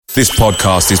This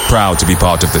podcast is proud to be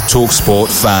part of the TalkSport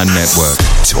Fan Network.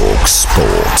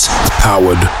 TalkSport.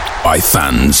 Powered by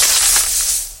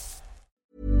fans.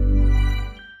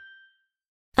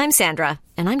 I'm Sandra,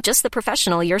 and I'm just the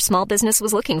professional your small business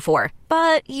was looking for.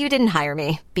 But you didn't hire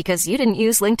me because you didn't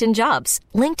use LinkedIn Jobs.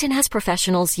 LinkedIn has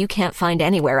professionals you can't find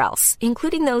anywhere else,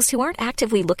 including those who aren't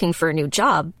actively looking for a new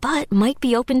job, but might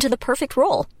be open to the perfect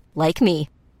role, like me.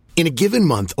 In a given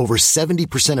month, over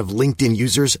 70% of LinkedIn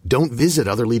users don't visit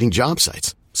other leading job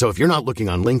sites. So if you're not looking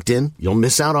on LinkedIn, you'll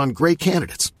miss out on great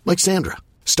candidates like Sandra.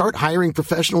 Start hiring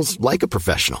professionals like a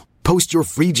professional. Post your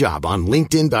free job on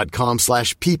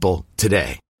linkedin.com/people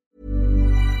today.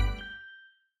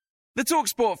 The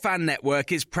TalkSport Fan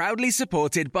Network is proudly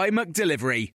supported by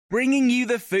McDelivery, bringing you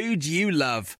the food you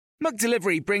love.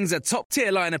 McDelivery brings a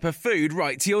top-tier lineup of food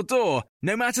right to your door.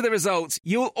 No matter the result,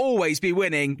 you'll always be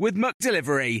winning with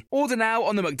McDelivery. Order now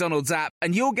on the McDonald's app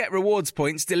and you'll get rewards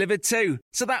points delivered too.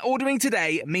 So that ordering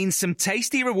today means some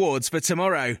tasty rewards for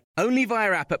tomorrow. Only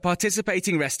via app at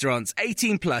participating restaurants.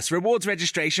 18 plus. Rewards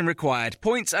registration required.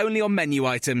 Points only on menu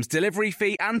items. Delivery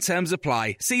fee and terms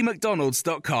apply. See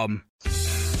mcdonalds.com.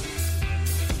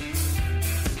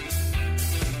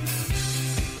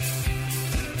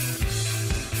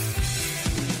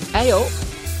 Hey up,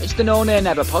 it's the No Nay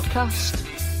Never podcast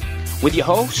with your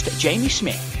host, Jamie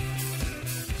Smith.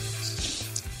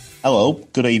 Hello,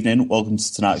 good evening. Welcome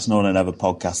to tonight's No Nay Never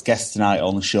podcast. Guests tonight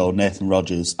on the show, Nathan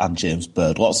Rogers and James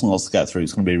Bird. Lots and lots to get through.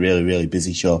 It's going to be a really, really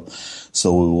busy show,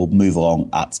 so we will move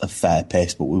along at a fair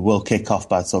pace. But we will kick off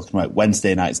by talking about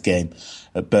Wednesday night's game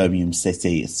at Birmingham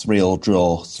City. A 3-3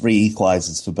 draw, 3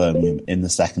 equalisers for Birmingham in the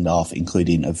second half,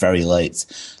 including a very late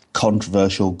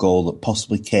controversial goal that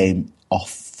possibly came off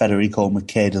Federico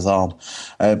Makeda's arm.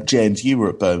 James, you were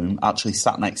at Birmingham, actually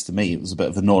sat next to me. It was a bit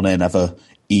of a no-nay-never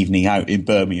evening out in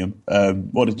Birmingham.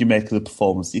 What did you make of the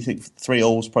performance? Do you think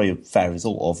 3-3 was probably a fair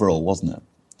result overall, wasn't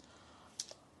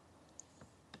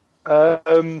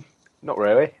it? Not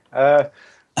really.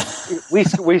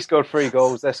 We scored 3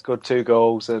 goals, they scored 2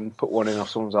 goals and put one in off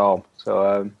someone's arm.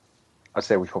 So I'd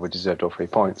say we probably deserved all 3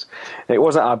 points. It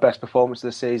wasn't our best performance of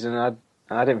the season, and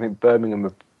I didn't think Birmingham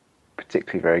were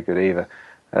particularly very good either.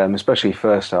 Especially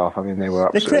first half. I mean, they were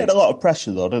absolutely... They created a lot of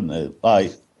pressure, though, didn't they?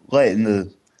 Like, late in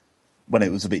the... When it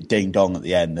was a bit ding-dong at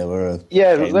the end, they were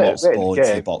lots of ball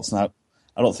into the box. Now,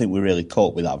 I don't think we really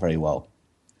coped with that very well.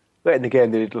 Late in the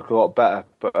game, they did look a lot better.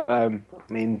 But, I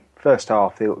mean, first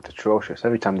half, they looked atrocious.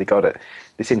 Every time they got it,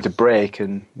 they seemed to break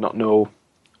and not know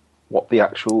what the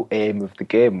actual aim of the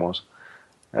game was.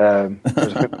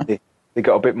 They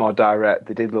got a bit more direct.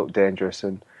 They did look dangerous,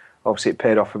 and obviously it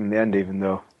paid off in the end, even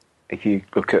though if you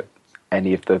look at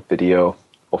any of the video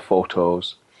or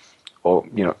photos or,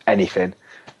 anything,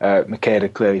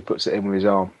 Makeda clearly puts it in with his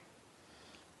arm.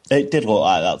 It did look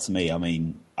like that to me. I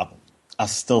mean, I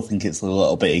still think it's a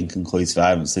little bit inconclusive.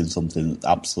 I haven't seen something that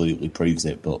absolutely proves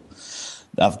it, but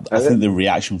I think the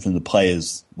reaction from the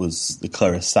players was the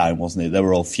clearest sign, wasn't it? They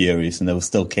were all furious and they were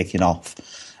still kicking off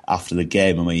after the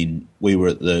game. I mean, we were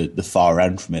at the far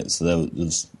end from it, so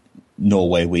there's no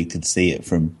way we could see it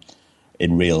from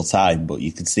in real time, but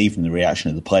you could see from the reaction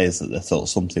of the players that they thought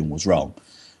something was wrong.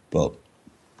 But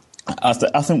I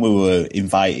think we were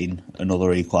inviting another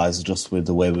equaliser just with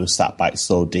the way we were sat back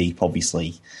so deep.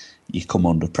 Obviously, you come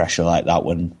under pressure like that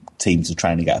when teams are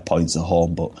trying to get a point at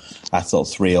home, but I thought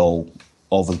 3-3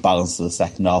 over the balance of the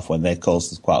second half when they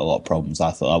caused us quite a lot of problems.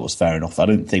 I thought that was fair enough. I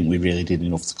didn't think we really did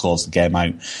enough to close the game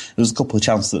out. There was a couple of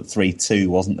chances at 3-2,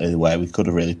 wasn't there, where we could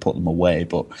have really put them away,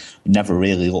 but we never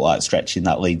really looked like stretching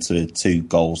that lead to 2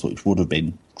 goals, which would have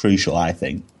been crucial, I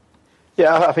think.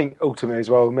 Yeah, I think ultimately as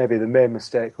well, maybe the main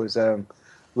mistake was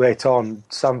late on.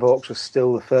 Sam Vokes was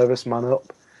still the furthest man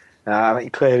up. I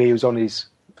think clearly he was on his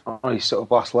sort of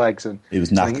last legs, and he was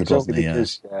knackered, wasn't he?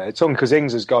 It's only because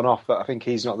Ings has gone off that I think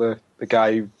he's not the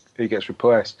guy who gets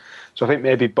replaced. So I think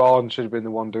maybe Bourne should have been the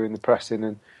one doing the pressing,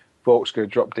 and Vokes could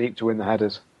drop deep to win the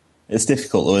headers. It's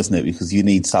difficult though, isn't it? Because you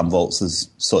need Sam Vokes as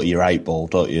sort of your 8 ball,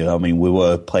 don't you? I mean, we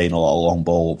were playing a lot of long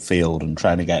ball upfield and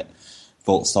trying to get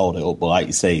Vokes to hold it up, but like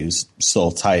you say, he was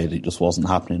so tired it just wasn't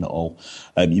happening at all.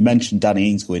 You mentioned Danny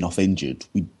Ings going off injured.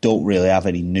 We don't really have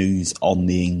any news on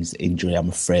the Ings injury, I'm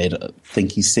afraid. I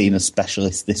think he's seen a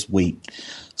specialist this week,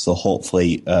 so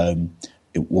hopefully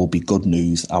it will be good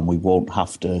news and we won't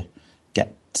have to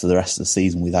get to the rest of the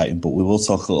season without him. But we will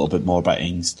talk a little bit more about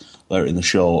Ings later in the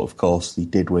show. Of course, he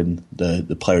did win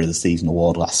the Player of the Season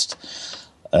award last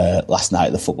night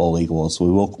at the Football League Awards, so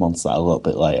we will come on to that a little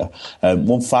bit later.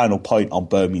 One final point on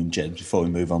Birmingham, James, before we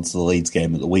move on to the Leeds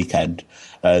game at the weekend.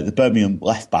 The Birmingham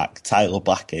left-back, Tyler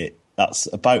Blackett,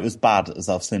 that's about as bad as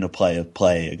I've seen a player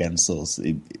play against us.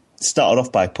 started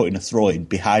off by putting a throw-in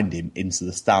behind him into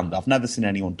the stand. I've never seen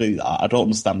anyone do that. I don't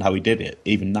understand how he did it,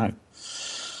 even now.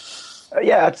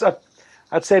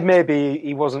 I'd say maybe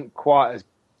he wasn't quite as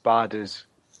bad as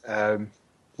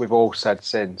we've all said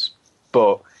since,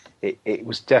 but it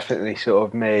was definitely sort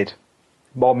of made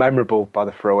more memorable by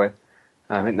the throw-in.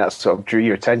 I think that sort of drew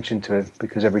your attention to him,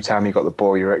 because every time he got the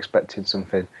ball, you were expecting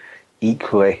something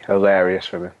equally hilarious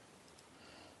from him.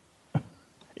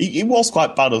 He was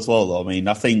quite bad as well, though. I mean,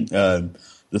 I think the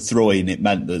throw-in, it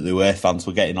meant that the away fans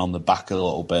were getting on the back a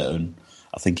little bit, and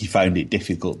I think he found it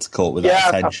difficult to cope with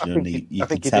that attention, and you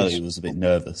could tell he was a bit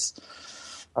nervous.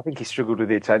 I think he struggled with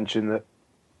the attention that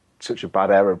such a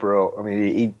bad error brought. I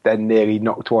mean, he then nearly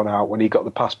knocked one out when he got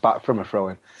the pass back from a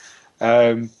throw-in.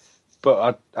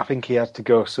 But I think he had to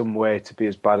go some way to be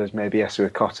as bad as maybe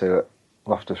Esuikoto at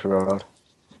Loftus Road.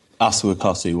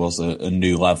 Esuikoto was a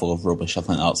new level of rubbish, I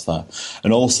think that's fair.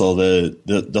 And also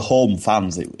the home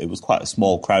fans, it was quite a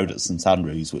small crowd at St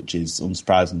Andrews, which is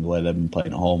unsurprising the way they've been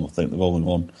playing at home. I think they've only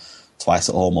won twice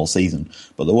at home all season.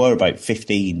 But there were about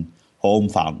 15 home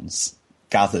fans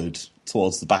gathered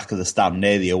towards the back of the stand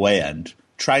near the away end,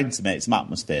 trying to make some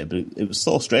atmosphere. But it was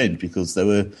so strange because they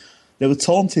were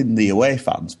taunting the away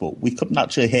fans, but we couldn't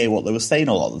actually hear what they were saying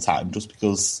a lot of the time just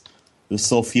because there were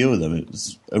so few of them. It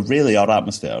was a really odd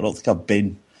atmosphere. I don't think I've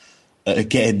been at a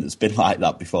game that's been like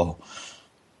that before.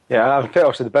 Yeah, I think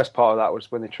also the best part of that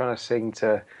was when they're trying to sing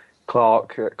to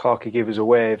Clark. Clarky give us a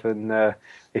wave, and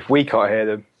if we can't hear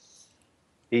them,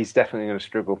 he's definitely going to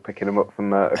struggle picking them up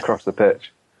from across the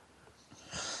pitch.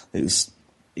 It was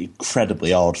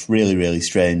incredibly odd, really, really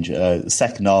strange. The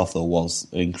second half, though, was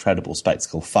an incredible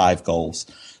spectacle. 5 goals.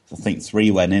 I think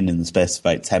 3 went in the space of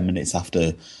about 10 minutes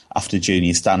after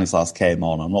Junior Stanislas came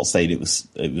on. I'm not saying it was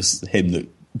him that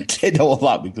did all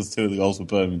that, because 2 of the goals were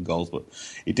Birmingham goals, but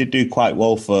he did do quite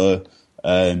well for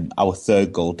our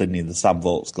third goal, didn't he? The Sam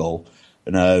Vokes goal.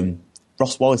 And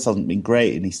Ross Wallace hasn't been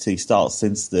great in his 2 starts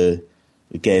since the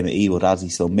game at Ewood, has he?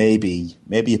 So maybe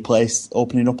a place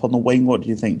opening up on the wing. What do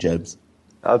you think, James?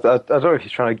 I don't know if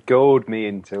he's trying to goad me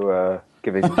into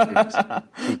giving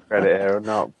credit here or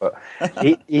not, but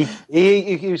he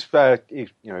was fair. He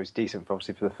was decent,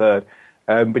 obviously, for the third,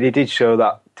 but he did show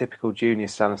that typical Junior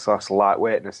Stanislas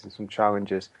lightweightness in some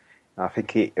challenges. And I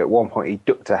think at one point he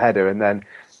ducked a header, and then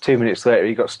 2 minutes later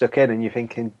he got stuck in, and you're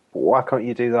thinking, why can't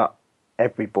you do that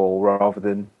every ball rather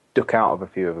than duck out of a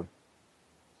few of them?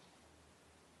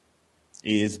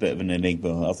 He is a bit of an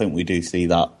enigma. I think we do see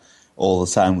that all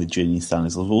the time with Junior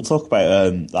Stanislas. We'll talk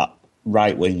about that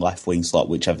right wing, left wing slot,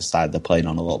 whichever side they're playing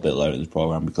on, a little bit later in the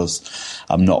programme, because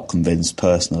I'm not convinced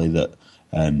personally that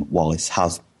Wallace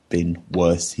has been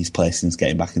worse his place since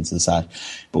getting back into the side.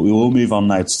 But we will move on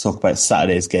now to talk about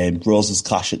Saturday's game. Roses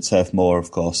clash at Turf Moor, of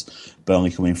course.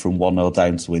 Burnley coming from 1-0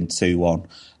 down to win 2-1.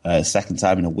 Second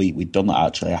time in a week. We'd done that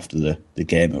actually after the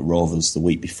game at Rovers the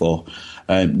week before.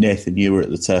 Nathan, you were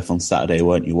at the Turf on Saturday,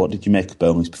 weren't you? What did you make of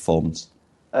Burnley's performance?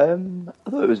 I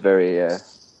thought it was very.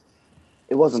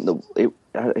 It wasn't it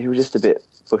was just a bit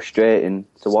frustrating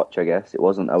to watch. I guess it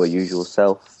wasn't our usual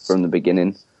self from the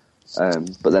beginning.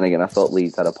 But then again, I thought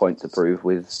Leeds had a point to prove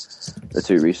with the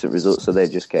 2 recent results, so they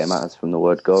just came at us from the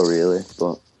word go, really.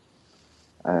 But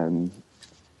I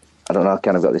don't know. I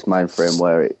kind of got this mind frame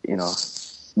where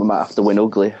we might have to win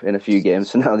ugly in a few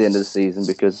games from now at the end of the season,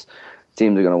 because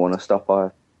teams are going to want to stop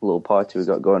our little party we've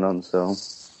got going on. So.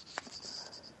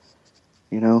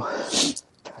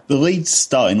 The Leeds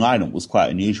starting lineup was quite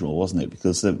unusual, wasn't it?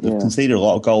 Because they've conceded a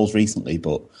lot of goals recently,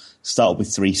 but started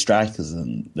with 3 strikers,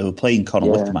 and they were playing Conor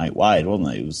Wickham out wide, wasn't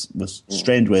they? It was a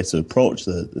strange way to approach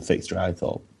the fixture, I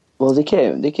thought. Well, they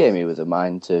came here with a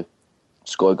mind to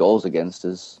score goals against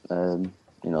us.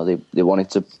 They wanted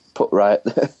to put right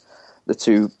the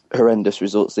 2 horrendous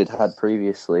results they'd had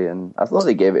previously, and I thought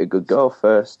they gave it a good go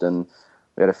first, and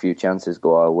we had a few chances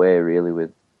go our way, really,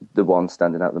 with the one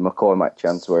standing out, the McCormack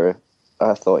chance, where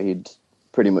I thought he'd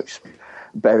pretty much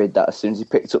buried that as soon as he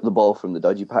picked up the ball from the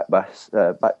dodgy back pass.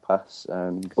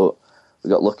 But we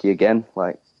got lucky again,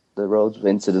 like the Rhodes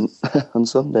incident on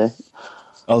Sunday.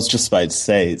 I was just about to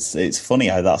say, it's funny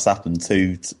how that's happened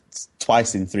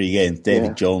twice in 3 games.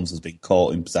 David Jones has been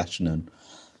caught in possession, and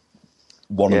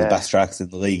one of the best strikers in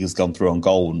the league has gone through on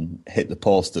goal and hit the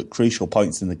post at crucial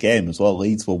points in the game as well.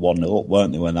 Leeds were 1-0 up,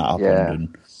 weren't they, when that happened? Yeah.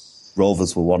 And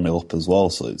Rovers were 1-0 up as well,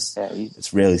 so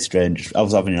it's really strange. I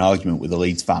was having an argument with a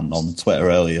Leeds fan on Twitter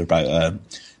earlier about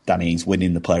Danny Ings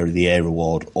winning the Player of the Year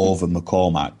award over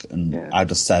McCormack, and I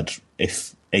just said,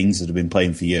 if Ings had been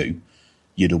playing for you,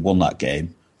 you'd have won that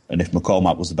game. And if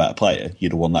McCormack was a better player,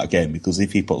 you'd have won that game, because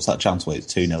if he puts that chance away,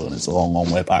 it's 2-0 and it's a long, long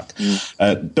way back.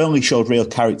 Burnley showed real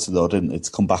character, though, didn't they,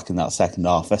 to come back in that second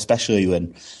half, especially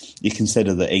when you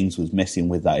consider that Ings was missing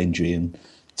with that injury, and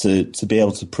to be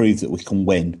able to prove that we can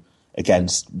win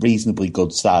against reasonably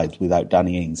good sides without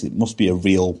Danny Ings. It must be a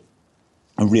real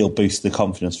boost to the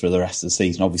confidence for the rest of the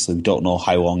season. Obviously, we don't know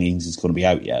how long Ings is going to be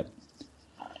out yet.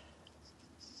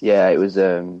 Yeah, it was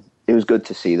good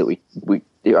to see that we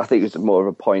I think it was more of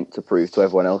a point to prove to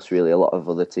everyone else, really. A lot of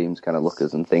other teams kind of look at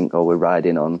us and think, oh, we're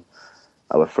riding on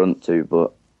our front two,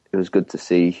 but it was good to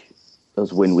see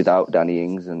us win without Danny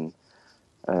Ings, and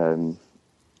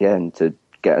and to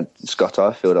get Scott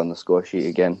Arfield on the score sheet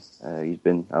again. He's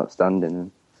been outstanding,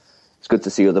 and it's good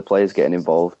to see other players getting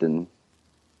involved and,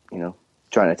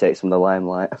 trying to take some of the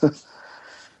limelight.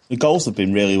 The goals have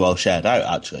been really well shared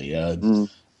out, actually.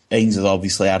 Ings has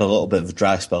obviously had a little bit of a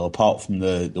dry spell, apart from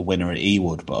the winner at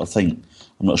Ewood, but I'm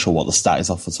not sure what the stat is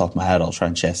off the top of my head. I'll try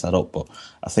and chase that up, but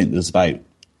I think there's about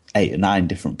 8 or 9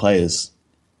 different players,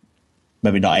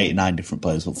 maybe not 8 or 9 different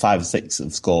players, but 5 or 6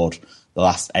 have scored the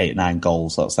last 8 or 9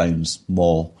 goals. That sounds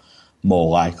more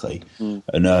likely.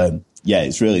 And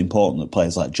it's really important that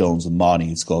players like Jones and Marnie,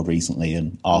 who scored recently,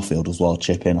 and Arfield as well,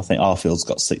 chip in. I think Arfield's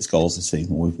got 6 goals this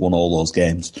season. We've won all those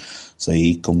games, so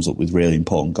he comes up with really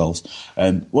important goals.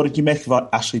 What did you make of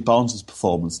Ashley Barnes'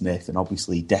 performance, Nathan?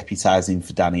 Obviously deputising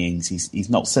for Danny Ings. He's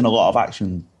not seen a lot of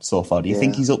action so far. Do you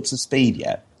think he's up to speed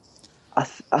yet? I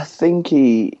think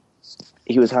he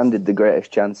was handed the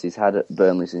greatest chance he's had at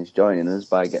Burnley since joining us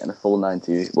by getting a full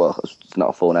 90. Well, it's not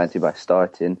a full 90 by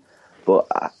starting, but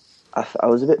I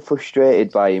was a bit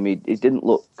frustrated by him. He didn't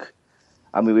look...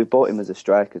 I mean, we bought him as a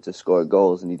striker to score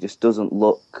goals, and he just doesn't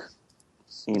look,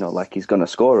 like he's going to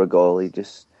score a goal. He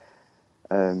just,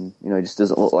 he just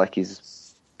doesn't look like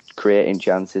he's creating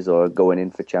chances or going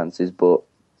in for chances. But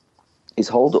his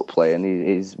hold-up play and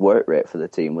his work rate for the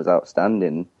team was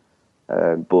outstanding.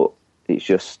 But it's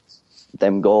just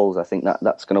them goals. I think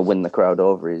that's going to win the crowd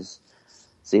over, is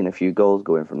seeing a few goals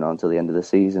going from now until the end of the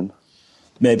season.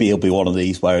 Maybe he'll be one of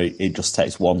these where it just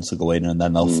takes one to go in and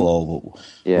then they'll flow. But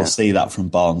we'll see that from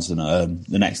Barnes. And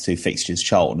the next 2 fixtures,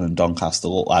 Charlton and Doncaster,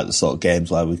 look like the sort of games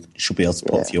where we should be able to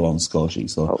put a few on the score sheet.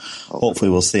 So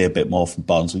hopefully we'll see a bit more from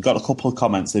Barnes. We've got a couple of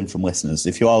comments in from listeners.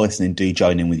 If you are listening, do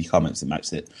join in with your comments. It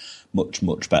makes it much,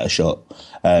 much better shot.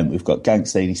 We've got Gank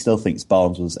saying he still thinks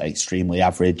Barnes was extremely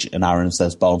average, and Aaron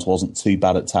says Barnes wasn't too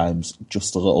bad at times,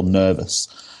 just a little nervous.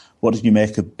 What did you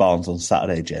make of Barnes on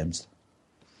Saturday, James?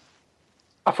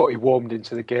 I thought he warmed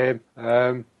into the game.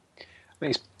 I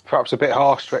think it's perhaps a bit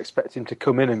harsh to expect him to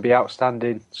come in and be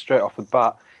outstanding straight off the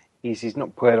bat. He's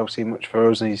not played obviously much for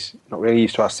us, and he's not really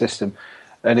used to our system.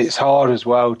 And it's hard as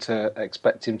well to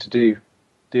expect him to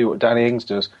do what Danny Ings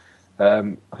does.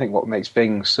 I think what makes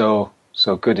things so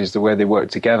good is the way they work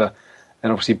together.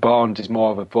 And obviously Barnes is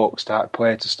more of a Volk-style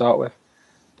player to start with.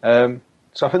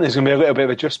 So I think there's going to be a little bit of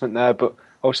adjustment there, but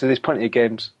obviously there's plenty of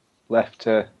games left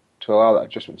to allow that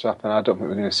adjustment to happen. I don't think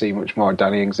we're going to see much more of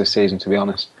Danny Ings this season, to be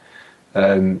honest.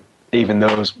 Even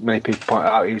though, as many people point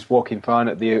out, he was walking fine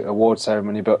at the award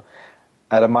ceremony, but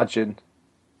I'd imagine,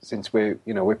 since we're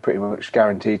pretty much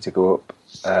guaranteed to go up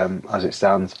as it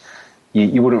stands,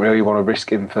 you wouldn't really want to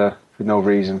risk him for no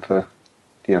reason to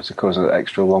cause an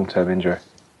extra long-term injury.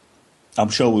 I'm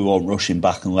sure we won't rush him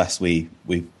back unless we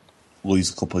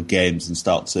lose a couple of games and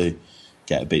start to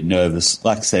get a bit nervous.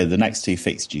 Like I say, the next 2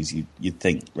 fixtures you'd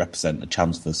think represent a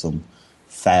chance for some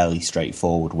fairly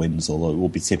straightforward wins, although it will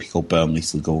be typical Burnley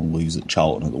to go and lose at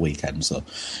Charlton at the weekend, so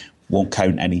won't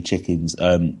count any chickens.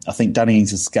 I think Danny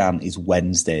Ings' scan is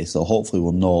Wednesday, so hopefully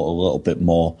we'll know a little bit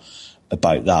more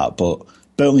about that. But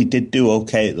Burnley did do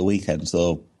okay at the weekend,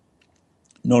 so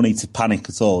no need to panic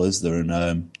at all, is there?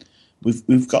 And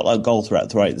we've got that goal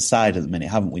threat throughout the side at the minute,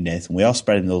 haven't we, Nathan? We are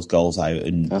spreading those goals out,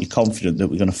 and you're confident that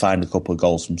we're going to find a couple of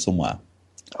goals from somewhere.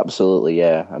 Absolutely,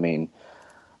 yeah. I mean,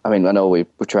 I know we're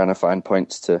trying to find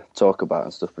points to talk about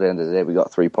and stuff, but at the end of the day, we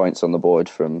got 3 points on the board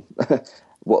from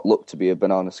what looked to be a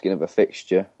banana skin of a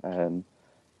fixture, and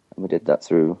we did that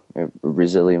through a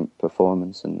resilient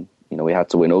performance. And we had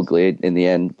to win ugly in the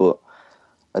end, but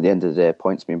at the end of the day,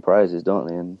 points mean prizes, don't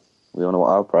they? And we all know what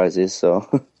our prize is, so.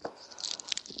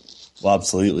 Well,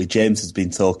 absolutely. James has been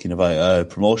talking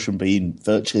about promotion being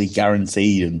virtually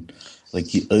guaranteed, and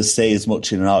let's say as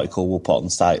much in an article we'll put on the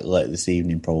site later this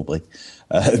evening, probably.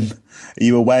 Are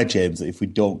you aware, James, that if we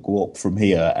don't go up from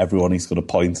here, everyone is going to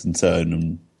point and turn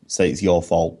and say it's your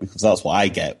fault? Because that's what I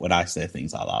get when I say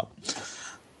things like that.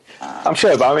 I'm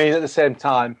sure, but I mean, at the same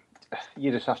time,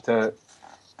 you just have to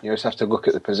look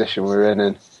at the position we're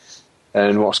in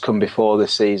and what's come before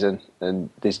this season, and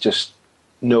there's just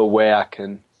no way I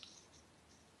can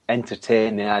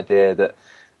entertain the idea that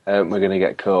we're going to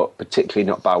get caught, particularly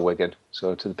not by Wigan.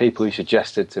 So to the people who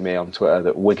suggested to me on Twitter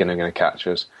that Wigan are going to catch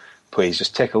us, please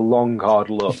just take a long, hard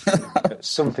look at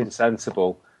something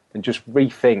sensible and just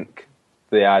rethink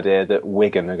the idea that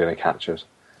Wigan are going to catch us.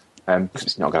 Because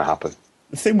it's not going to happen.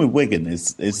 The thing with Wigan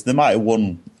is they might have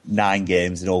won 9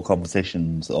 games in all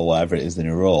competitions or whatever it is in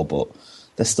a row, but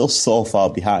they're still so far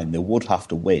behind. They would have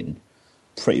to win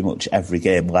pretty much every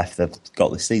game left they've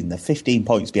got this season. They're 15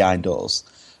 points behind us,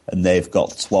 and they've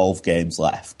got 12 games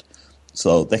left.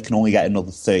 So they can only get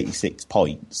another 36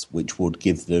 points, which would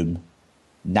give them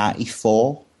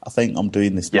 94. I think I'm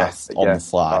doing this math on the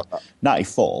fly.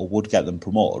 94 would get them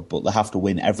promoted, but they have to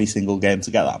win every single game to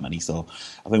get that many. So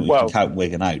I think we can count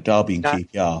Wigan out. Derby and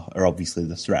QPR are obviously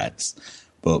the threats,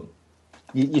 but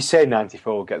you say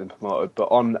 94 will get them promoted,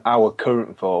 but on our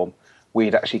current form,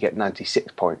 we'd actually get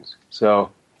 96 points. So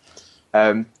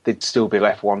they'd still be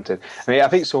left wanting. I mean, I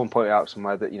think someone pointed out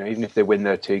somewhere that even if they win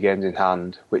their 2 games in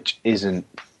hand, which isn't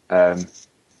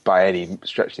by any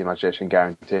stretch of the imagination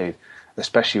guaranteed,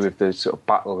 especially with the sort of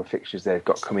battle of fixtures they've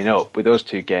got coming up, with those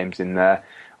 2 games in there,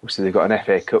 obviously they've got an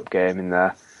FA Cup game in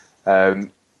there.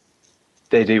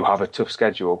 They do have a tough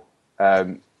schedule.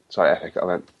 Sorry, FA Cup, I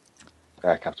meant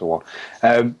Capital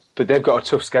One. But they've got a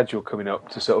tough schedule coming up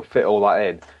to sort of fit all that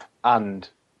in and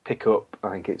pick up,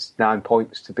 I think it's 9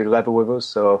 points to be level with us.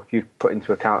 So if you put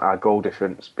into account our goal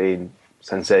difference being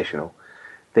sensational,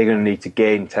 they're going to need to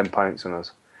gain 10 points on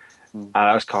us. And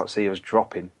I just can't see us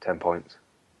dropping 10 points.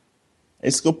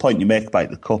 It's a good point you make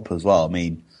about the Cup as well. I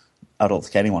mean, I don't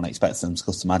think anyone expects them to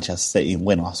go to Manchester City and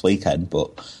win last weekend, but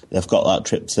they've got that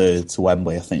trip to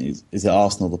Wembley. I think is it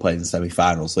Arsenal they're playing in the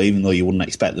semi-final. So even though you wouldn't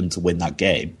expect them to win that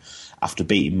game, after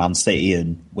beating Man City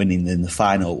and winning in the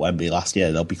final at Wembley last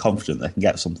year, they'll be confident they can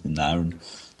get something there and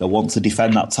they'll want to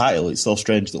defend that title. It's so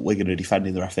strange that Wigan are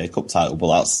defending their FA Cup title,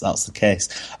 but that's the case.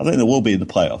 I think they will be in the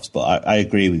playoffs, but I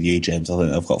agree with you, James. I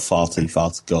think they've got far too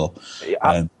far to go.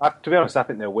 To be honest, I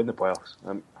think they'll win the playoffs.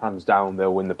 Hands down,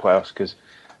 they'll win the playoffs because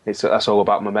that's all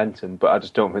about momentum, but I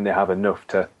just don't think they have enough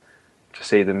to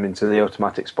see them into the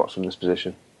automatic spots from this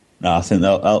position. No, I think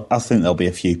there'll be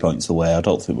a few points away. I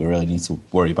don't think we really need to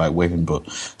worry about Wigan,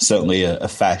 but certainly a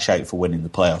fair shout for winning the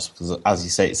playoffs because, as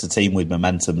you say, it's a team with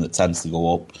momentum that tends to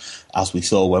go up, as we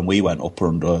saw when we went up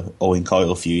under Owen Coyle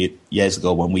a few years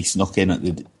ago when we snuck in at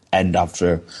the end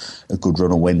after a good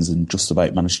run of wins and just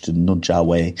about managed to nudge our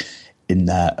way in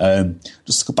there.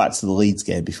 Just to go back to the Leeds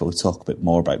game before we talk a bit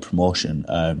more about promotion.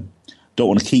 Don't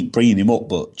want to keep bringing him up,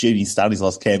 but Junior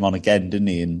Stanislas came on again, didn't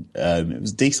he? And it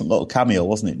was a decent little cameo,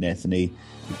 wasn't it, Nathan? He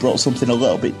brought something a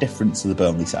little bit different to the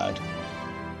Burnley side.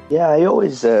 Yeah, I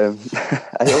always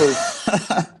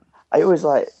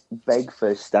like beg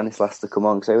for Stanislas to come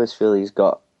on because I always feel he's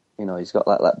got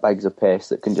like bags of pace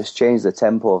that can just change the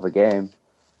tempo of a game.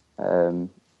 And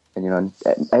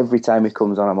every time he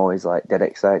comes on, I'm always like dead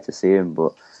excited to see him.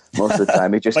 But most of the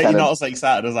time, he just but you're not as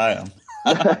excited as I am.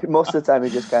 Most of the time, he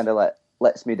just kind of like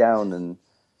lets me down, and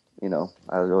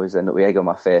I always end up with egg on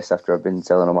my face after I've been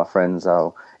telling all my friends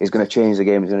how he's going to change the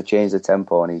game, he's going to change the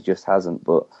tempo, and he just hasn't.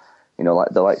 But like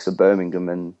the likes of Birmingham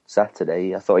and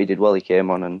Saturday, I thought he did well. He came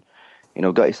on and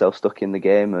got himself stuck in the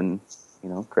game and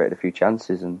created a few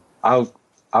chances. And I'll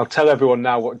tell everyone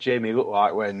now what Jamie looked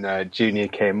like when Junior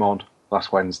came on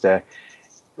last Wednesday,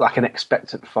 like an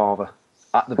expectant father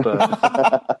at the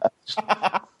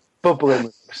birth. Bubbling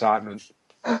with excitement.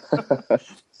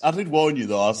 I did warn you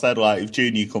though. I said if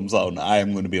Junior comes on, I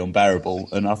am going to be unbearable,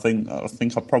 and I think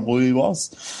I probably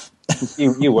was.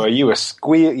 you were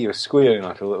squealing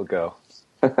like a little girl.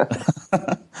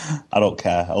 I don't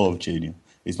care. I love Junior.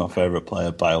 He's my favourite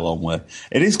player by a long way.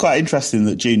 It is quite interesting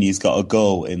that Junior's got a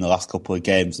goal in the last couple of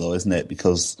games, though, isn't it?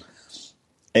 Because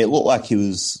it looked like he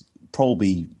was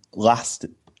probably last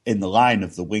in the line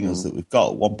of the wingers that we've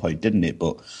got at one point, didn't it?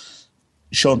 But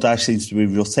Sean Dyche seems to be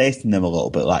rotating them a little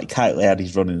bit. Like Kiteley had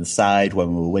his run in the side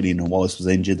when we were winning and Wallace was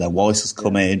injured. Then Wallace has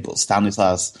come in, but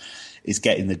Stanislas is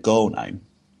getting the goal now.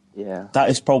 Yeah, that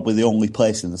is probably the only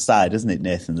place in the side, isn't it,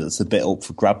 Nathan, that's a bit up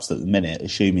for grabs at the minute,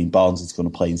 assuming Barnes is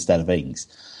going to play instead of Ings.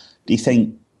 Do you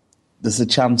think there's a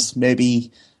chance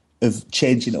maybe of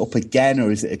changing it up again,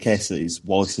 or is it a case that it's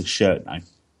Wallace's shirt now?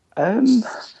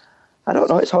 I don't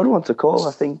know. It's a hard one to call.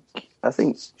 I think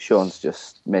Sean's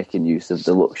just making use of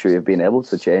the luxury of being able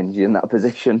to change in that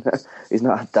position. He's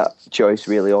not had that choice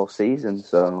really all season,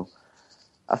 so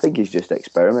I think he's just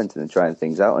experimenting and trying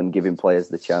things out and giving players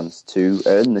the chance to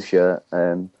earn the shirt.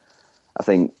 I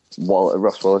think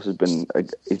Ross Wallace has been a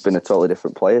totally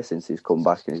different player since he's come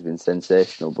back and he's been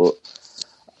sensational. But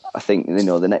I think,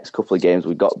 the next couple of games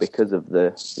we've got, because of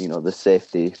the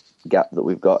safety gap that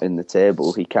we've got in the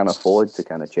table, he can afford to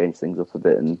kind of change things up a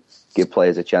bit and give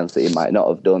players a chance that he might not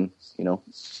have done,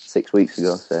 6 weeks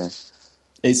ago. So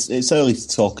it's early to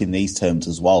talk in these terms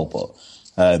as well,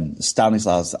 but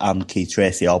Stanislas and Keith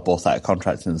Tracy are both out of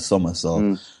contract in the summer,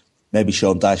 so maybe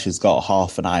Sean Dyche has got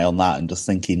half an eye on that and just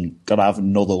thinking, got to have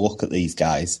another look at these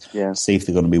guys, see if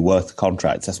they're going to be worth the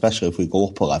contract, especially if we go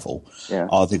up a level. Yeah.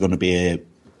 Are they going to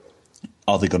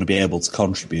be able to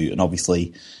contribute? And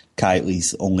obviously,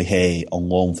 Kitely's only here on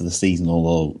loan for the season,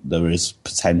 although there is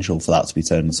potential for that to be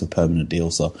turned into a permanent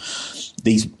deal. So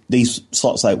these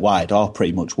slots out wide are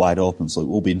pretty much wide open, so it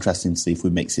will be interesting to see if we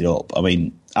mix it up. I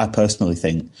mean, I personally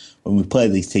think when we play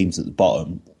these teams at the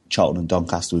bottom, Charlton and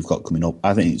Doncaster we've got coming up,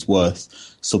 I think it's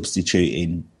worth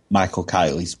substituting Michael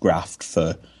Kitely's graft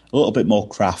for a little bit more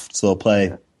craft. So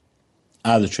play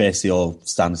either Tracy or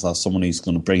Stanislas, someone who's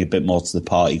going to bring a bit more to the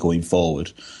party going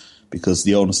forward, because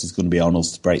the onus is going to be on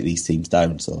us to break these teams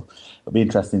down. So it'll be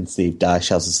interesting to see if Dyche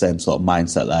has the same sort of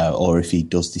mindset there, or if he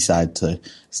does decide to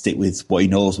stick with what he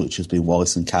knows, which has been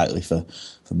Wallace and Kitely for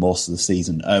most of the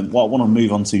season. What I want to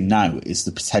move on to now is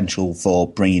the potential for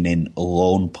bringing in a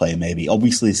loan player maybe.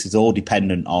 Obviously, this is all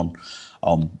dependent on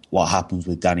what happens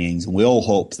with Danny Ings, and we all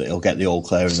hope that he'll get the all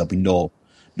clear and there'll be no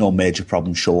major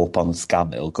problems show up on the scan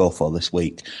that he'll go for this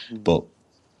week. But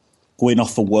going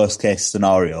off the worst case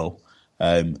scenario,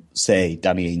 say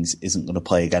Danny Ings isn't going to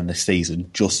play again this season,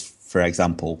 just for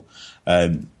example,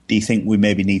 do you think we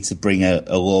maybe need to bring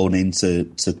a loan in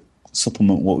to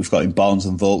supplement what we've got in Barnes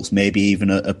and Vokes, maybe even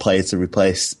a player to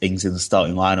replace Ings in the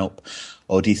starting lineup?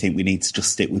 Or do you think we need to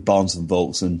just stick with Barnes and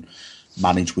Vokes and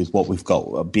manage with what we've got?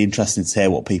 It'd be interesting to hear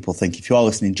what people think. If you are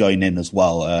listening, join in as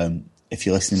well. If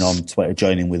you're listening on Twitter,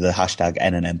 join in with the hashtag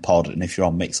NNNpod, and if you're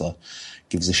on Mixer,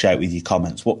 give us a shout with your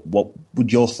comments. What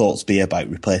would your thoughts be about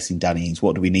replacing Danny Ings?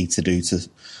 What do we need to do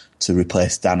to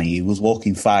replace Danny? He was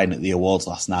walking fine at the awards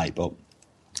last night, but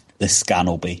this scan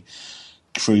will be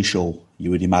crucial, you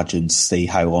would imagine, to see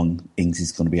how long Ings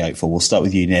is going to be out for. We'll start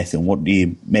with you, Nathan. What do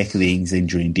you make of the Ings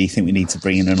injury, and do you think we need to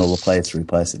bring in another player to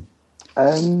replace him?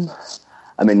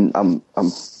 I mean, I'm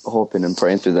hoping and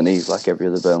praying through the knees, like every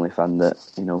other Burnley fan, that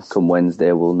come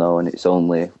Wednesday we'll know, and he's going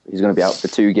to be out for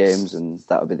 2 games, and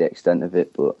that'll be the extent of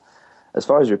it. But as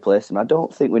far as replacing him, I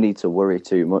don't think we need to worry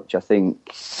too much. I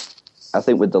think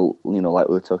with the like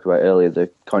we were talking about earlier,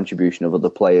 the contribution of other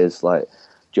players like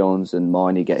Jones and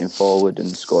Moyney getting forward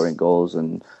and scoring goals,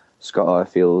 and Scott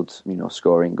Arfield,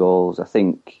 scoring goals. I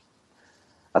think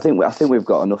we've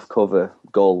got enough cover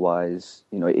goal wise.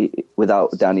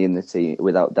 Without Danny in the team,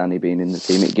 without Danny being in the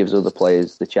team, it gives other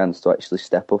players the chance to actually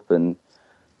step up and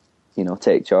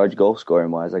take charge goal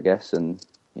scoring wise, I guess. And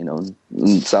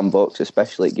Sam Vokes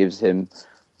especially, it gives him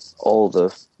all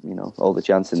the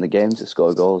chance in the game to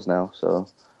score goals now. So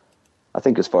I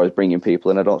think as far as bringing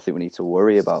people in, I don't think we need to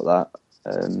worry about that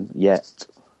yet.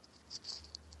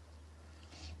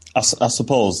 I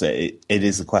suppose it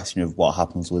is a question of what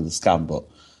happens with the scan, but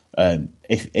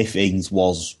if Ings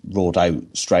was ruled out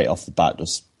straight off the bat,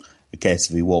 just a case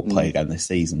of he won't play again this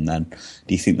season, then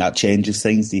do you think that changes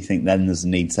things? Do you think then there's a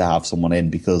need to have someone in?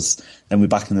 Because then we're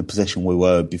back in the position we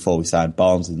were before we signed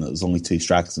Barnes, and there's only 2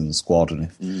 strikers in the squad,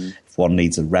 and if one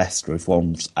needs a rest, or if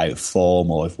one's out of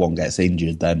form, or if one gets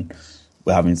injured, then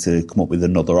we're having to come up with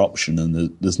another option,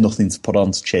 and there's nothing to put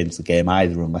on to change the game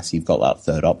either, unless you've got that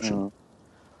third option.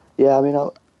 Yeah, I mean,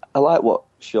 I like what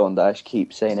Sean Dyche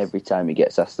keeps saying every time he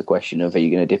gets asked the question of, are you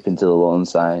going to dip into the loan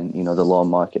sign, the loan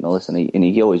market and all this, and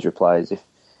he always replies,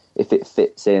 if it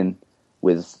fits in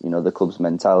with, the club's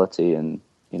mentality and,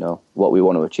 what we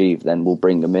want to achieve, then we'll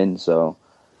bring them in. So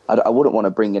I wouldn't want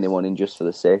to bring anyone in just for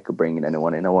the sake of bringing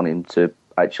anyone in. I want him to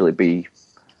actually be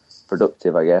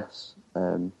productive, I guess,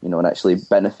 and actually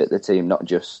benefit the team, not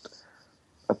just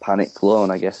a panic loan,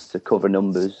 I guess, to cover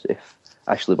numbers if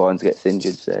Ashley Barnes gets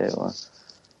injured, say, or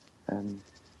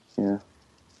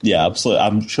yeah, absolutely.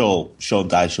 I'm sure Sean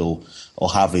Dyche will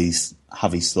have his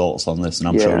thoughts on this, and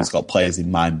I'm sure he's got players in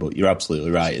mind. But you're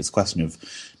absolutely right. It's a question of,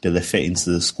 do they fit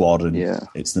into the squad, and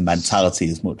it's the mentality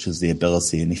as much as the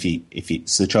ability. And if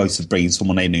it's a choice of bringing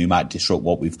someone in who might disrupt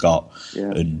what we've got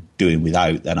and doing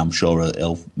without, then I'm sure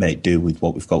he'll make do with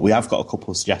what we've got. We have got a couple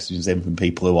of suggestions in from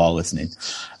people who are listening.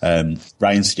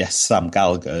 Ryan suggests Sam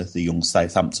Gallagher, the young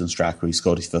Southampton striker who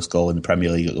scored his first goal in the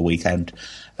Premier League at the weekend.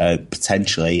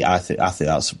 Potentially, I think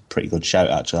that's a pretty good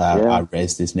shout. Actually, I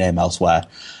raised his name elsewhere.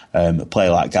 A player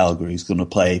like Gallagher who's going to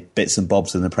play bits and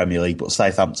bobs in the Premier League, but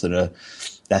Southampton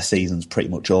their season's pretty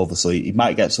much over, so he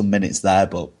might get some minutes there,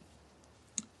 but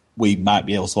we might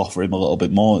be able to offer him a little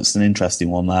bit more. It's an interesting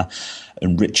one there.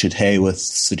 And Richard Hayworth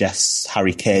suggests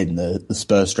Harry Kane, the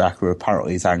Spurs striker, who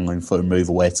apparently is angling for a move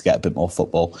away to get a bit more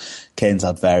football. Kane's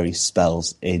had various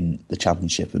spells in the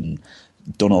Championship and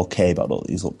done okay, but I don't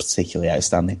think he's looked particularly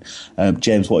outstanding.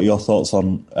 James, what are your thoughts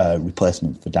on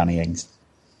replacement for Danny Ings?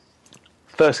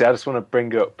 Firstly, I just want to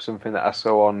bring up something that I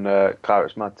saw on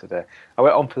Clarets Mad today. I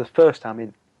went on for the first time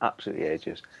in absolutely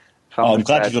ages. I'm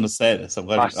glad you're going to say this. I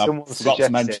forgot to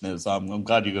mention it, so I'm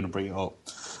glad you're going to bring it up.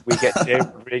 We get James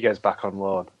Rodriguez back on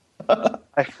loan.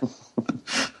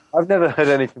 I've never heard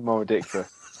anything more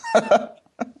ridiculous.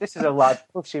 This is a lad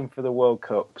pushing for the World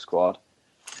Cup squad.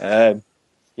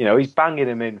 He's banging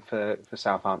him in for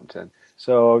Southampton.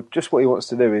 So just what he wants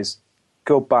to do is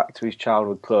go back to his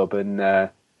childhood club and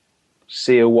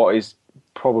seal what is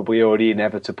probably already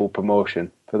inevitable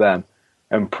promotion for them,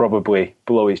 and probably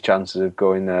blow his chances of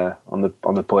going on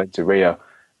the plane to Rio.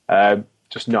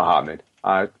 Just not happening.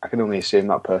 I can only assume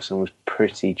that person was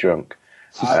pretty drunk.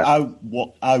 I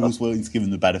was willing to give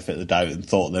him the benefit of the doubt and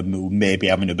thought they were maybe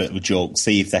having a bit of a joke,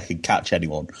 see if they could catch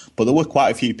anyone. But there were quite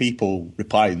a few people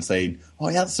replying saying, "Oh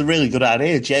yeah, that's a really good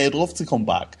idea. Jay would love to come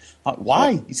back." Like,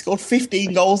 why? He scored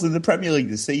 15 goals in the Premier League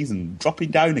this season,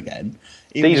 dropping down again.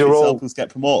 Even if his Celtics get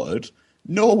promoted,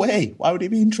 no way. Why would he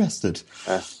be interested?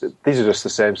 These are just the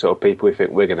same sort of people who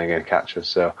think we're going to catch us.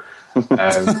 So.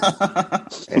 That's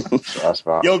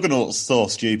right. You're going to look so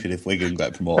stupid if Wigan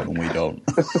get promoted and we don't.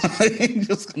 It's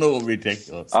just going to look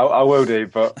ridiculous. I will do,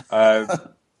 but it's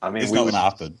not going to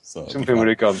happen. So something would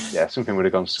have gone. Yeah, something would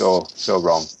have gone so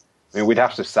wrong. I mean, we'd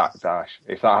have to sack Dash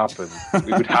if that happened.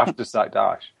 We would have to sack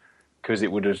Dash because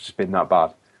it would have just been that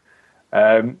bad.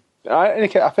 I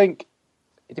think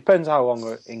it depends how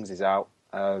long Ings is out.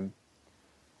 To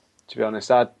be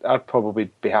honest, I'd probably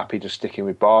be happy just sticking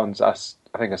with Barnes.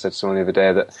 I think I said to someone the other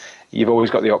day that you've always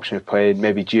got the option of playing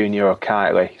maybe Junior or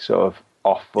Kitely sort of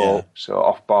off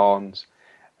off Barnes,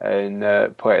 and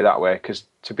play it that way. Because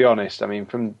to be honest, I mean,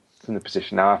 from the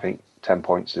position now, I think 10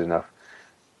 points is enough,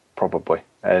 probably.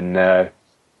 And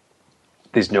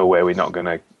there's no way we're not going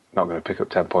to pick up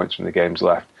 10 points from the games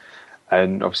left.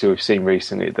 And obviously, we've seen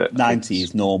recently that 90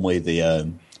 is normally a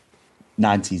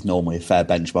fair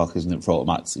benchmark, isn't it, for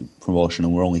automatic promotion?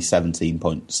 And we're only 17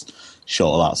 points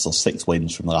short of that, so 6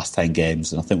 wins from the last 10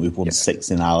 games, and I think we've won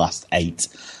 6 in our last 8.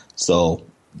 So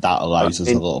that allows us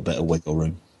a little bit of wiggle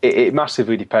room. It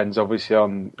massively depends, obviously,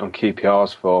 on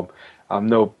QPR's form. I'm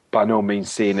by no means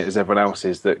seeing it as everyone else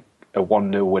is, that a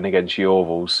 1-0 win against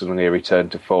Yeovil suddenly a return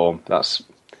to form. That's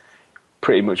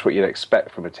pretty much what you'd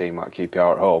expect from a team like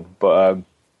QPR at home. But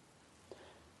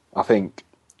I think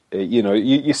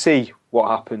you see what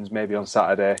happens maybe on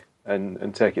Saturday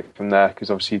and take it from there, because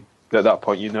obviously at that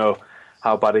point you know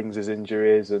how bad Ings'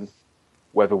 injury is and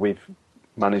whether we've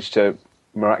managed to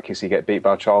miraculously get beat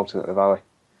by Charlton at the Valley.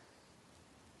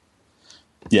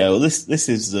 Yeah, well, this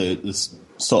is the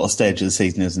sort of stage of the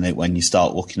season, isn't it, when you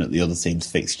start looking at the other team's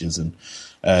fixtures, and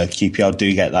QPR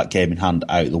do get that game in hand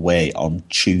out of the way on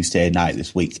Tuesday night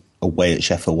this week, away at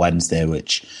Sheffield Wednesday,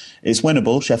 which is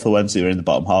winnable. Sheffield Wednesday are in the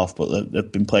bottom half, but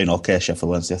they've been playing okay,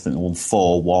 Sheffield Wednesday. I think they won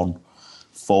 4-1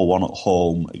 at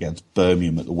home against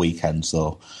Birmingham at the weekend,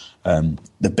 so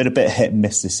they've been a bit hit and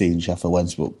miss this season, Sheffield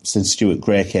Wednesday, but since Stuart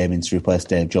Gray came in to replace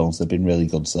Dave Jones, they've been really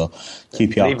good, so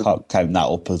QPR can't count that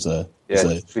up as a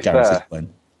guaranteed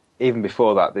win. Even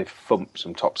before that, they've thumped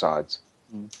some top sides.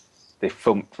 They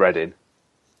thumped Reading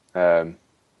quite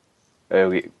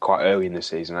early in the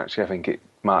season, actually. I think it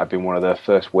might have been one of their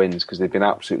first wins, because they've been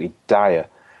absolutely dire,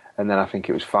 and then I think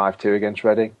it was 5-2 against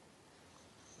Reading.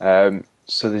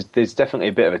 So there's definitely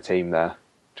a bit of a team there.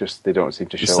 Just they don't seem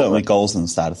to show. There's certainly goals on the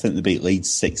side. I think they beat Leeds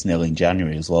 6-0 in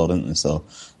January as well, didn't they? So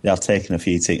they have taken a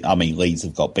few teams. I mean, Leeds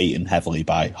have got beaten heavily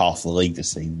by half the league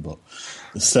this season, but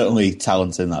there's certainly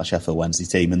talent in that Sheffield Wednesday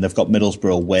team, and they've got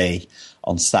Middlesbrough away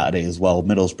on Saturday as well.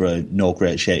 Middlesbrough, no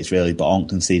great shakes really, but aren't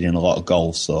conceding a lot of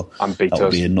goals, so that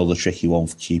would be another tricky one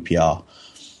for QPR.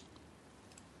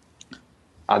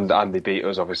 And they beat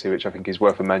us, obviously, which I think is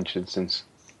worth a mention, since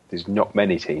there's not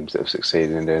many teams that have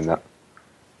succeeded in doing that.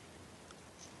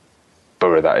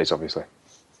 Borough, that is, obviously.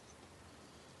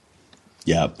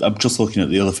 Yeah, I'm just looking at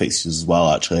the other fixtures as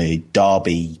well, actually.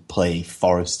 Derby play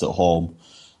Forest at home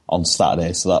on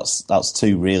Saturday, so that's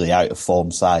 2 really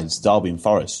out-of-form sides. Derby and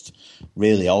Forest,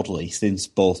 really oddly, since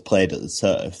both played at the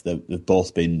Turf, they've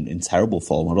both been in terrible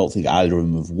form. I don't think either of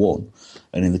them have won.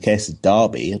 And in the case of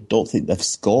Derby, I don't think they've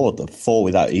scored. They're 4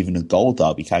 without even a goal,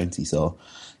 Derby County, so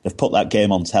they've put that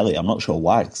game on telly. I'm not sure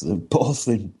why, because they're both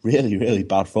in really, really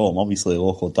bad form. Obviously, a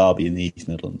local Derby in the East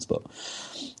Midlands, but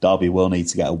Derby will need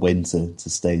to get a win to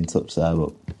stay in touch there.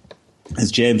 But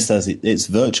as James says, it's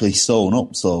virtually sewn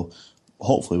up, so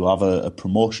hopefully we'll have a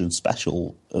promotion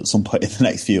special at some point in the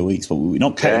next few weeks, but we're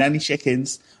not counting any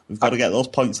chickens. We've got to get those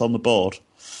points on the board.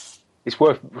 It's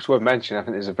worth mentioning, I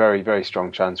think there's a very, very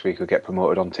strong chance we could get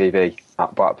promoted on TV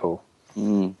at Blackpool.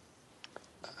 You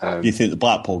think the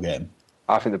Blackpool game?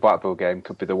 I think the Blackpool game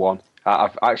could be the one.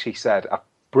 I've actually said, I've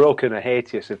broken a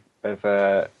hiatus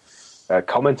of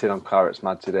commenting on Claret's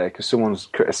Mad today because someone's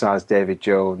criticised David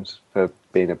Jones for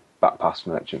being a back pass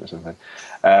merchant or something.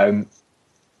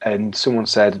 And someone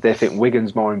said they think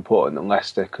Wigan's more important than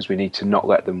Leicester because we need to not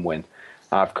let them win.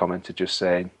 I've commented just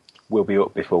saying, we'll be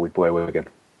up before we play Wigan.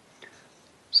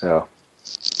 So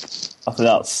I think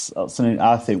that's something.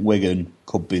 I think Wigan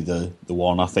could be the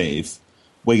one. I think if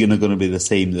Wigan are going to be the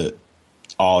team that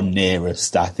are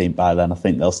nearest, I think by then, I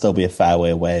think they'll still be a fair way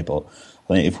away, but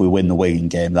I think if we win the Wigan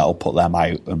game, that'll put them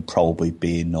out and probably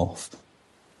be enough.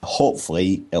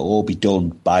 Hopefully, it'll all be done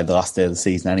by the last day of the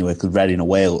season anyway, because Reading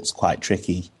away looks quite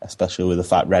tricky, especially with the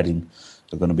fact Reading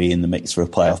are going to be in the mix for a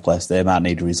playoff place. They might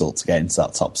need a result to get into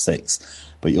that top six.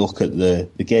 But you look at the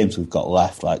games we've got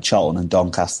left, like Charlton and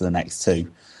Doncaster, the next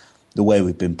two, the way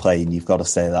we've been playing, you've got to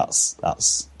say that's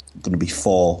going to be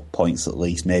 4 points at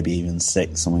least, maybe even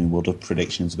 6. I mean, we'll do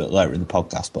predictions a bit later in the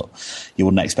podcast, but you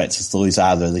wouldn't expect us to lose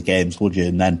either of the games, would you?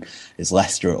 And then it's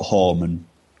Leicester at home, and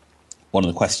one of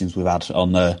the questions we've had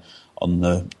on the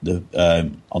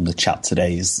chat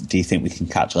today is, do you think we can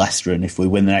catch Leicester? And if we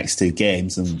win the next 2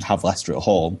 games and have Leicester at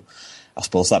home, I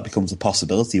suppose that becomes a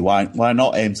possibility. Why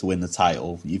not aim to win the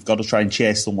title? You've got to try and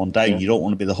chase someone down. Yeah. You don't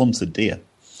want to be the hunted, do you?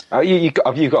 You've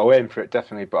got to aim for it,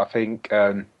 definitely. But I think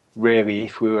really,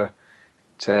 if we were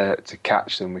to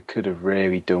catch them, we could have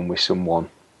really done with someone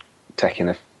taking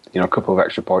a couple of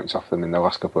extra points off them in the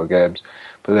last couple of games.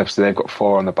 But they've got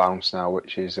 4 on the bounce now,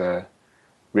 which is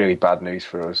really bad news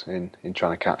for us in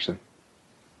trying to catch them.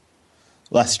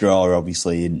 Leicester are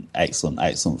obviously in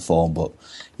excellent form, but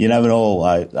you never know.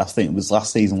 I think it was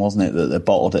last season, wasn't it, that they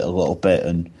bottled it a little bit,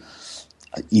 and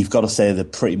you've got to say they're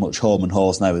pretty much home and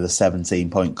horse now with a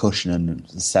 17-point cushion and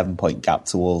a 7-point gap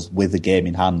to us with the game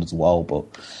in hand as well, but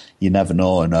you never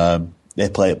know. And they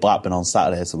play at Blackburn on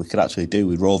Saturday, so we could actually do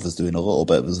with Rovers doing a little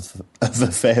bit of a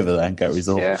favour there and get a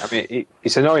result. Yeah, I mean,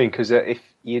 it's annoying because if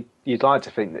you'd like to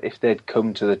think that if they'd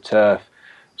come to the turf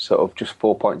sort of just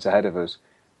 4 points ahead of us,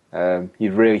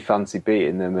 you'd really fancy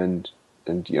beating them and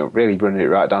really running it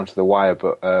right down to the wire.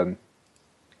 But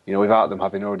without them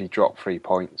having already dropped 3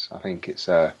 points, I think it's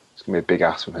going to be a big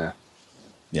ask from here.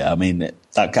 Yeah, I mean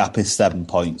that gap is 7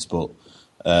 points, but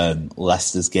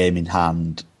Leicester's game in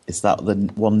hand, is that the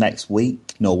one next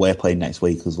week? No, we're playing next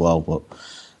week as well, but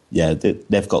yeah,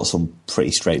 they've got some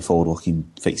pretty straightforward-looking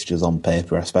fixtures on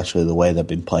paper, especially the way they've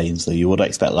been playing. So you would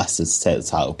expect Leicester to take the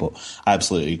title, but I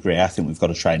absolutely agree. I think we've got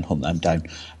to try and hunt them down.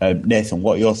 Nathan,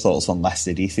 what are your thoughts on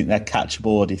Leicester? Do you think they're catchable,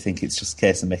 or do you think it's just a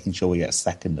case of making sure we get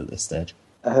second at this stage?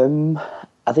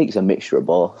 I think it's a mixture of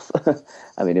both.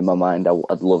 I mean, in my mind,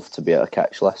 I'd love to be able to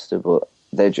catch Leicester, but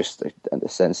they're just a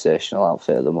sensational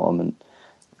outfit at the moment.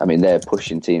 I mean, they're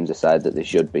pushing teams aside that they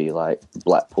should be, like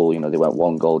Blackpool. They went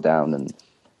 1 goal down and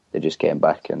they just came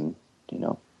back and,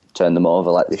 turned them over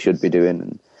like they should be doing.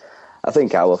 And I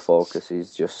think our focus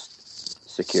is just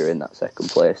securing that second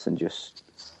place and just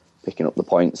picking up the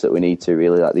points that we need to,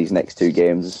 really, like these next 2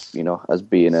 games, as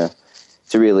being to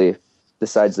really, the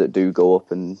sides that do go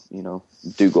up and,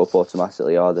 do go up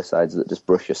automatically are the sides that just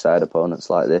brush aside opponents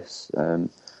like this.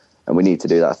 And we need to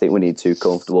do that. I think we need 2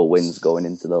 comfortable wins going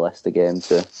into the Leicester game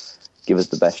to give us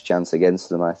the best chance against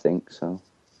them, I think. So,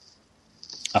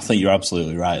 I think you're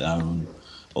absolutely right.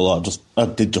 Although I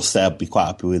did just say I'd be quite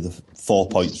happy with the 4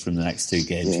 points from the next 2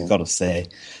 games. Yeah. You've got to say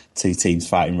 2 teams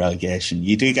fighting relegation.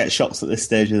 You do get shocks at this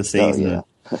stage of the season. Oh,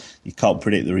 yeah. You can't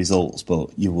predict the results, but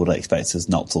you would expect us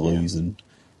not to lose and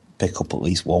pick up at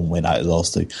least 1 win out of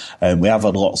those 2. We have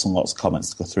had lots and lots of comments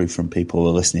to go through from people who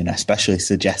are listening, especially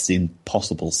suggesting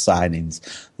possible signings.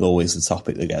 There's always a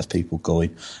topic that gets people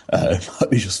going. Let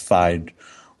me just find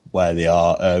where they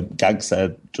are. Gag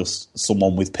said just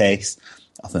someone with pace.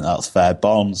 I think that's fair.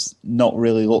 Barnes not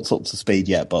really looked up to speed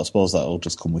yet, but I suppose that'll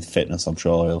just come with fitness. I'm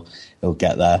sure he'll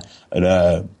get there.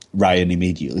 And Ryan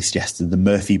immediately suggested the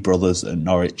Murphy brothers at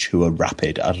Norwich, who are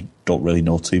rapid. I don't really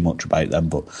know too much about them,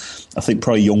 but I think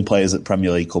probably young players at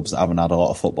Premier League clubs that haven't had a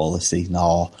lot of football this season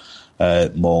are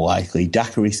more likely.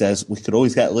 Daiquiri says we could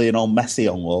always get Lionel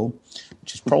Messi on loan,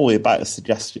 which is probably about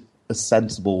as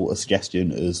sensible a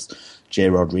suggestion as Jay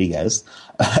Rodriguez.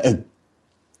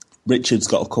 Richard's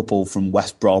got a couple from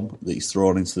West Brom that he's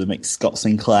thrown into the mix. Scott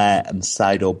Sinclair and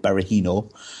Saido Berahino,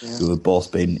 who have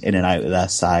both been in and out of their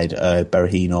side.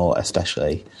 Berahino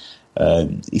especially.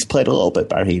 He's played a little bit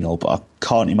Berahino, but I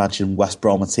can't imagine West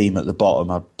Brom a team at the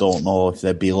bottom. I don't know if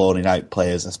they'd be loaning out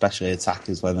players, especially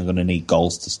attackers, when they're going to need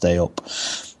goals to stay up.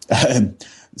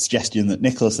 Suggestion that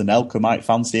Nicholas Anelka might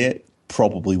fancy it,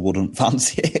 probably wouldn't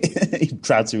fancy it. He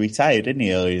tried to retire, didn't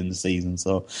he, earlier in the season?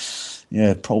 So,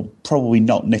 yeah, probably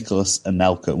not Nicholas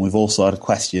Anelka. And we've also had a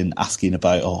question asking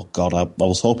about, oh God, I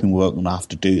was hoping we weren't going to have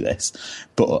to do this,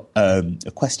 but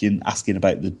a question asking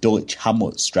about the Dulwich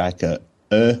Hamlet striker,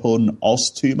 Erhun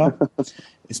Oztumer,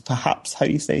 is perhaps how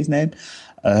you say his name.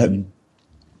 I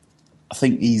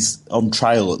think he's on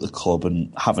trial at the club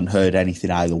and haven't heard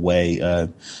anything either way.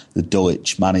 The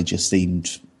Dulwich manager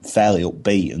seemed fairly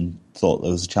upbeat and thought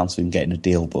there was a chance of him getting a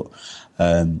deal, but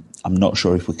I'm not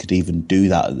sure if we could even do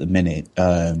that at the minute,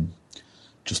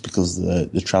 just because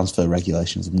of the transfer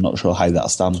regulations. I'm not sure how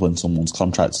that stands when someone's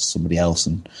contracted to somebody else,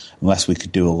 and unless we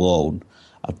could do a loan,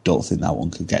 I don't think that one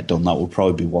could get done. That would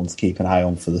probably be one to keep an eye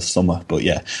on for the summer. But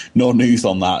yeah, no news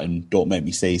on that, and don't make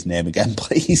me say his name again,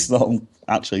 please. So I'm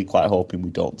actually quite hoping we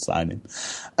don't sign him.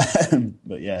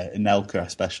 But yeah, Anelka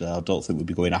especially, I don't think we'll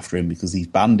be going after him because he's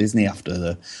banned, isn't he, after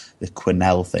the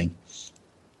Quinnell thing.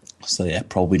 So yeah,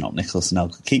 probably not Nicholas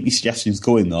Anelka. Keep your suggestions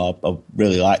going though. I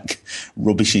really like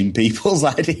rubbishing people's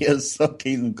ideas, so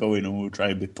keep them going and we'll try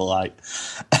and be polite.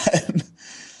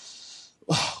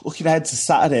 Looking ahead to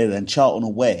Saturday then, Charlton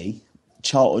away.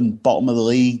 Charlton bottom of the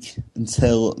league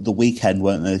until the weekend,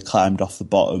 weren't they? They climbed off the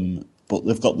bottom, but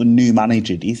they've got the new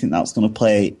manager. Do you think that's going to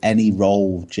play any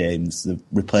role, James? They've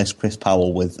replaced Chris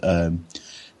Powell with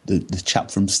the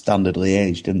chap from Standard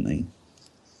Liège, didn't they?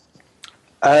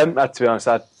 To be honest,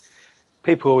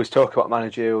 people always talk about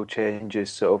managerial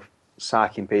changes, sort of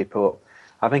sacking people up.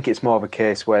 I think it's more of a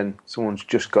case when someone's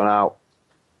just gone out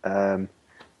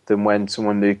than when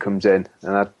someone new comes in,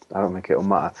 and I don't think it'll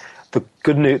matter.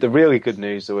 The really good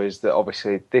news, though, is that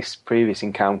obviously this previous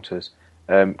encounters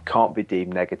can't be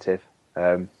deemed negative.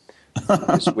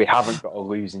 We haven't got a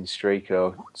losing streak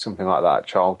or something like that at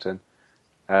Charlton.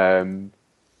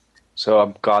 So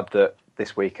I'm glad that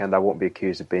this weekend I won't be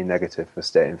accused of being negative for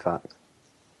stating fact.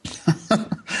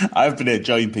 I've been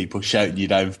enjoying people shouting you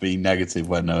down for being negative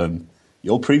when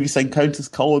your previous encounters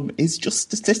column is just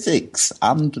statistics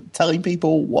and telling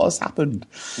people what has happened.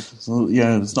 So,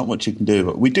 yeah, there's not much you can do.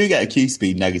 But we do get accused of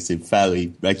being negative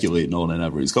fairly regularly at No Nay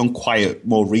Never. It's gone quiet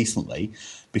more recently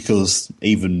because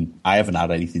even I haven't had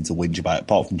anything to whinge about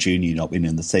apart from Junior not being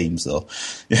in the team. So,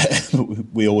 yeah,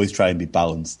 we always try and be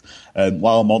balanced.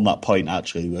 While I'm on that point,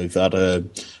 actually, we've had a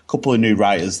couple of new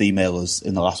writers email us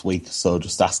in the last week or so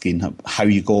just asking how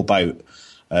you go about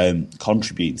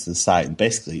contributing to the site, and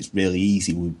basically it's really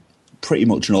easy. We're pretty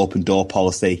much an open door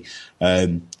policy.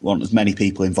 Want as many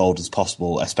people involved as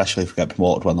possible, especially if we get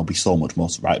promoted when there'll be so much more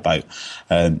to write about.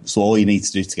 So all you need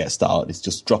to do to get started is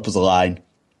just drop us a line,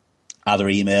 either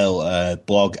email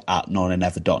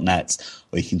blog@nonaynever.net,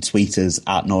 or you can tweet us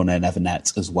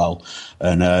 @nonaynevernet as well,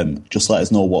 and just let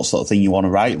us know what sort of thing you want to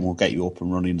write and we'll get you up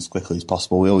and running as quickly as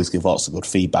possible. We always give lots of good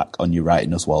feedback on your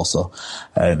writing as well, so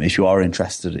if you are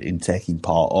interested in taking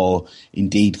part or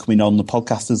indeed coming on the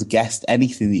podcast as a guest,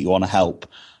 anything that you want to help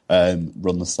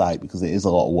run the site, because it is a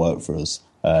lot of work for us,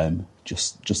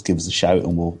 just give us a shout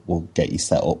and we'll get you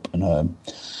set up. And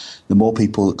the more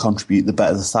people that contribute, the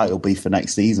better the site will be for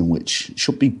next season, which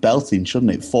should be belting,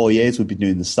 shouldn't it? 4 years we've been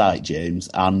doing the site, James,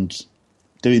 and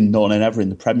doing No Nay Never in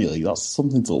the Premier League. That's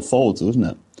something to look forward to, isn't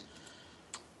it?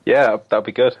 Yeah, that'd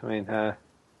be good. I mean, I'm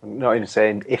not even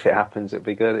saying if it happens, it'd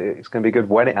be good. It's going to be good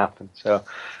when it happens. So,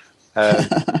 no,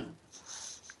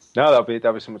 that'd be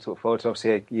something to look forward to.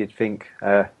 Obviously, you'd think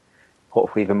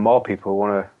hopefully even more people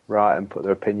want to write and put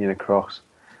their opinion across.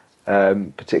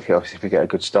 Particularly, obviously, if we get a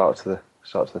good start to the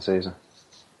season.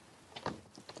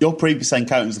 Your previous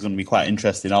encounters are going to be quite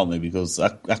interesting, aren't they? Because I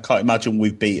can't imagine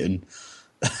we've beaten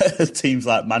teams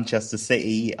like Manchester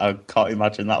City. I can't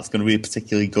imagine that's going to be a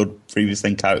particularly good previous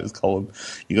encounters column.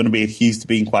 You're going to be accused of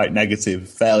being quite negative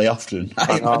fairly often.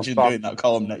 I imagine doing that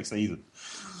column next season.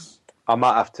 I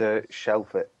might have to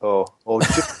shelf it or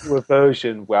just do a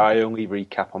version where I only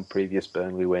recap on previous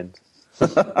Burnley wins.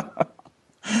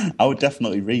 I would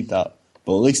definitely read that.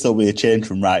 But at least there'll be a change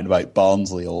from writing about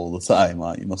Barnsley all the time.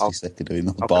 Like, you must be sick of doing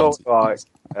the Barnsley.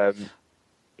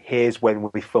 Here's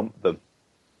when we thump them.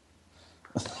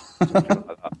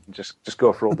 just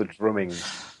go for all the drumming.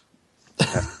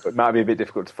 It might be a bit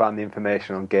difficult to find the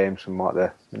information on games from like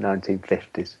the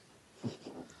 1950s.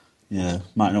 Yeah,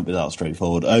 might not be that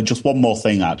straightforward. Just one more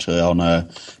thing, actually, on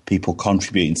people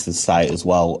contributing to the site as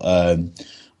well.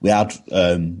 We had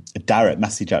a direct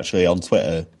message, actually, on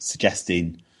Twitter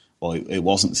suggesting... Well, it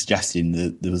wasn't suggesting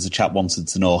that there was a chap wanted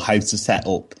to know how to set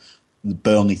up the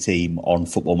Burnley team on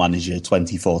Football Manager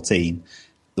 2014,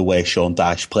 the way Sean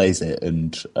Dyche plays it,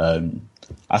 and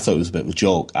I thought it was a bit of a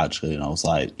joke, actually, and I was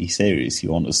like, are you serious?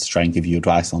 You want us to try and give you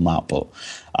advice on that? But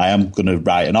I am going to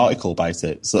write an article about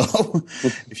it. So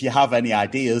if you have any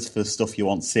ideas for stuff you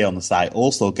want to see on the site,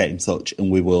 also get in touch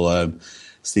and we will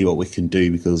see what we can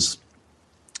do, because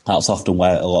that's often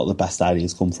where a lot of the best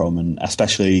ideas come from, and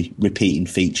especially repeating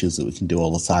features that we can do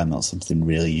all the time. That's something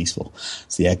really useful.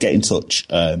 So yeah, get in touch.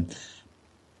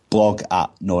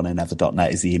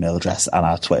 blog@nonamenever.net is the email address, and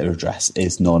our Twitter address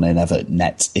is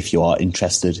nonamenever.net if you are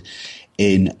interested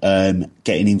in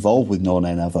getting involved with No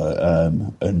Nay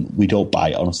Never. And we don't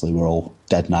bite, honestly. We're all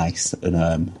dead nice,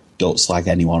 and don't slag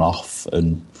anyone off,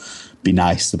 and be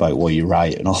nice about what you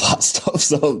write and all that stuff.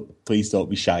 So please don't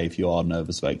be shy if you are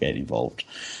nervous about getting involved.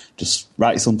 Just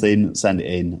write something, send it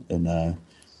in, and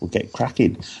we'll get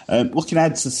cracking. Looking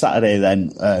ahead to Saturday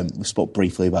then, we spoke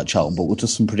briefly about Charlton, but we'll do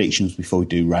some predictions before we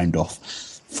do round off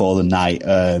for the night.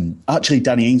 Actually,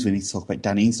 Danny Ings, we need to talk about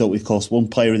Danny Ings, don't we? Of course, won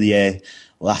Player of the Year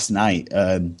last night.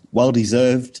 Well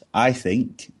deserved, I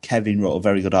think. Kevin wrote a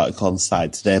very good article on the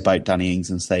site today about Danny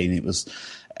Ings and saying it was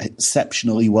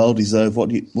exceptionally well deserved. What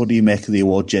do you make of the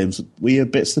award, James? Were you a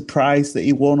bit surprised that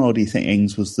he won, or do you think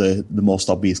Ings was the most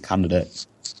obvious candidate?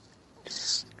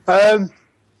 I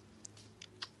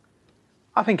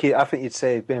think you'd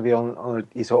say maybe on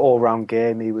his all-round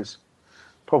game, he was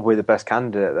probably the best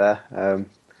candidate there.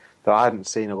 Though I hadn't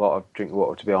seen a lot of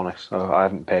Drinkwater, to be honest, so I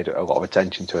hadn't paid a lot of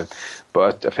attention to him.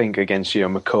 But I think against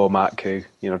McCormack, who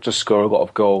just score a lot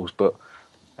of goals, but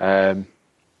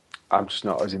I'm just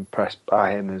not as impressed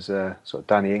by him as sort of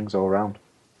Danny Ings all round.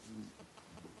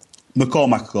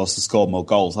 McCormack, of course, has scored more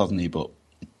goals, hasn't he? But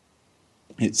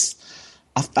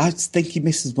I think he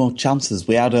misses more chances.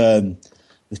 We had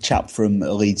the chap from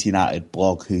a Leeds United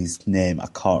blog whose name I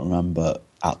can't remember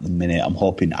at the minute. I'm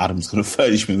hoping Adam's going to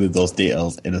furnish me with those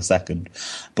details in a second.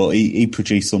 But he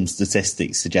produced some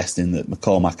statistics suggesting that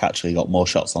McCormack actually got more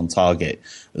shots on target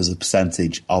as a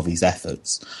percentage of his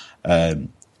efforts.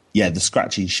 Yeah, the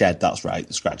Scratching Shed, that's right.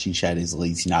 The Scratching Shed is a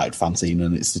Leeds United fanzine,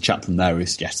 and it's the chap from there who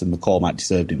suggested McCormack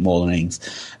deserved it more than Ings.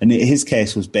 And his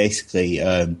case was basically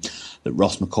that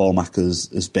Ross McCormack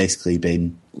has basically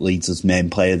been Leeds' main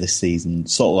player this season,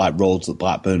 sort of like Rhodes at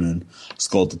Blackburn, and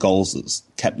scored the goals that's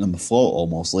kept them afloat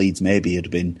almost. Leeds maybe had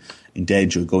been in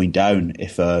danger of going down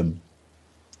if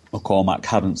McCormack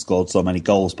hadn't scored so many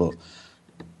goals, but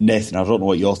Nathan, I don't know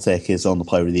what your take is on the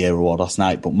Player of the Year award last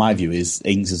night, but my view is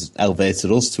Ings has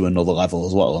elevated us to another level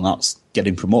as well, and that's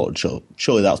getting promoted.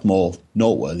 Surely that's more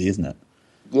noteworthy, isn't it?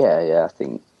 Yeah,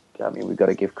 I mean, we've got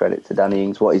to give credit to Danny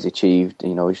Ings, what he's achieved.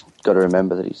 We've got to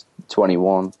remember that he's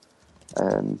 21. For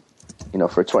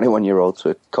a 21-year-old to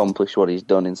accomplish what he's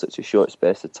done in such a short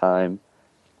space of time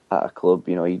at a club,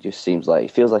 he just feels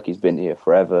like he's been here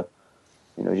forever.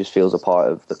 He just feels a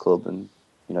part of the club, and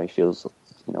he feels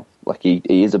like he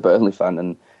is a Burnley fan,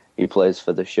 and he plays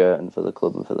for the shirt and for the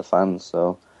club and for the fans.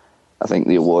 So I think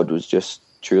the award was just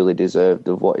truly deserved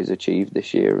of what he's achieved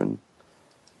this year, and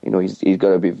he's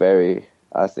got to be very,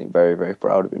 very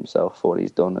proud of himself for what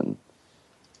he's done,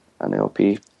 and I hope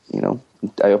he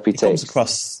takes. Comes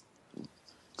across.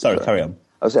 Sorry, carry on.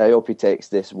 I hope he takes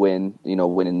this win,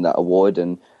 winning that award,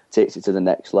 and takes it to the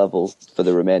next level for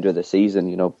the remainder of the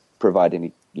season.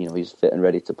 Providing he's fit and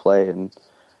ready to play, and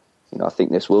I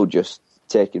think this will just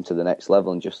take him to the next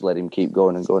level and just let him keep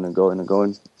going and going and going and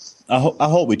going. I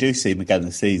hope we do see him again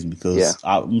this season, because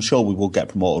I'm sure we will get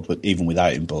promoted even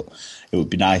without him, but it would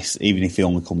be nice, even if he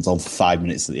only comes on for 5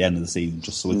 minutes at the end of the season,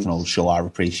 just so we can all show our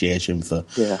appreciation for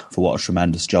what a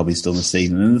tremendous job he's done this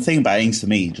season. And the thing about Ings, to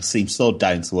me, he just seems so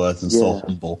down to earth and so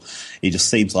humble. He just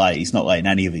seems like he's not letting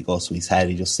any of it go to his head.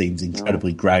 He just seems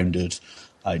incredibly grounded.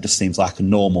 It just seems like a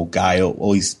normal guy.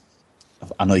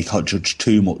 I know you can't judge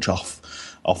too much off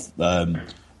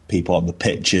people on the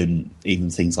pitch and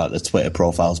even things like the Twitter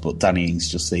profiles, but Danny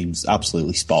Ings just seems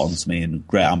absolutely spot on to me, and a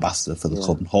great ambassador for the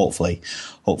club, and hopefully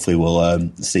we'll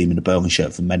see him in a Burnley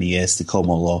shirt for many years to come,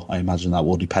 although I imagine that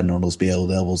will depend on us being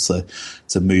able to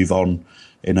move on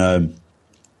in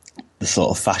the sort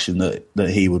of fashion that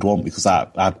he would want, because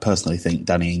I personally think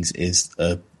Danny Ings is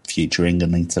a future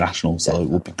England international, so it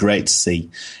would be great to see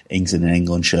Ings in an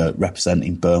England shirt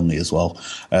representing Burnley as well.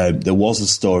 There was a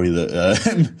story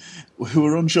that we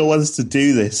were unsure whether to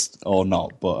do this or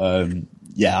not, but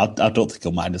I don't think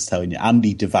I'll mind us telling you.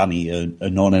 Andy Devaney, a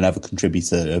No Nay Never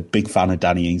contributor, a big fan of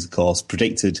Danny Ings, of course,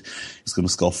 predicted he's going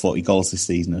to score 40 goals this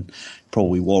season, and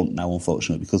probably won't now,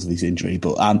 unfortunately, because of his injury.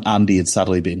 But Andy had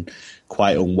sadly been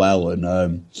quite unwell,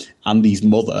 and Andy's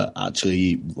mother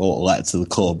actually wrote a letter to the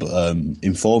club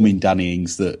informing Danny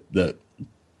Ings that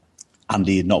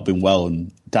Andy had not been well,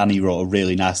 and Danny wrote a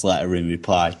really nice letter in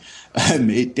reply.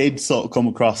 It did sort of come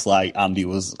across like Andy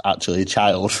was actually a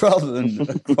child rather than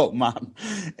a grown man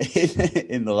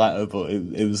in the letter, but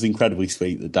it was incredibly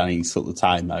sweet that Danny took the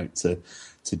time out to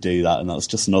do that, and that's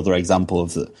just another example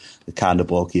of the kind of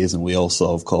bloke he is. And we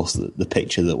also, of course, the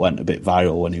picture that went a bit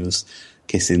viral when he was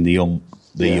kissing the young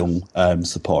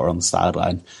supporter on the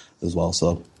sideline as well.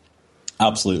 So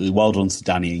absolutely well done to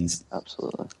Danny Ings.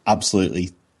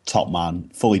 Absolutely top man,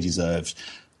 fully deserved.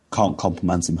 Can't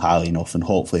compliment him highly enough, and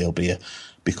hopefully he'll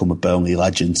become a Burnley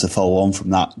legend to follow on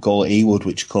from that goal at Ewood,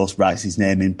 which of course writes his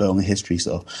name in Burnley history.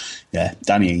 So yeah,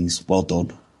 Danny Ings, well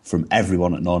done from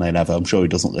everyone at No Nay Never. I'm sure he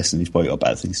doesn't listen, he's probably got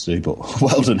better things to do, but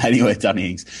well done anyway,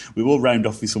 Danny Ings. We will round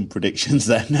off with some predictions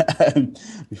then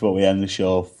before we end the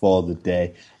show for the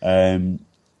day.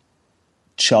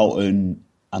 Charlton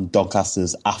and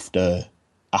Doncaster's after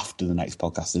the next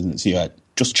podcast, isn't it? So yeah,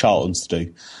 just Charlton's to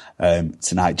do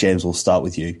tonight. James, we'll start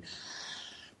with you.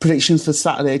 Predictions for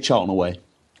Saturday, Charlton away?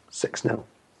 6-0.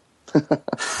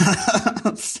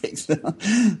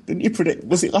 6-0. Didn't you predict?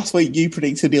 Was it last week you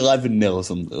predicted 11-0 or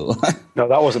something? No,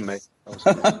 that wasn't me.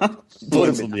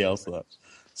 Blame somebody else for that.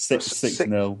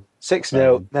 6-0.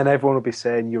 6-0. Then everyone will be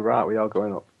saying, "You're right, we are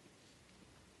going up."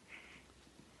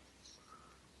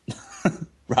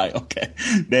 Right, okay.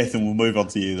 Nathan, we'll move on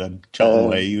to you then. Charlton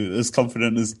away, you as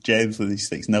confident as James with his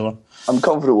 6-0? I'm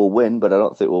confident we'll win, but I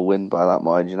don't think we'll win by that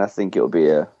margin. I think it'll be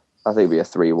a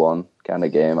 3-1 kind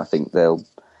of game. I think they'll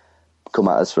come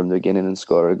at us from the beginning and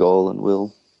score a goal, and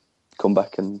we'll come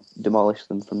back and demolish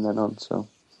them from then on. So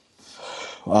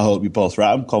I hope you're both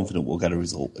right. I'm confident we'll get a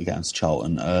result against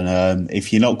Charlton. And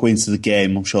if you're not going to the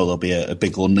game, I'm sure there'll be a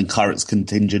big London Clarets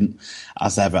contingent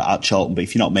as ever at Charlton. But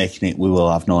if you're not making it, we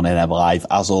will have No Nay Never live,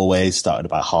 as always, starting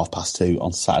about 2:30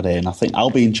 on Saturday. And I think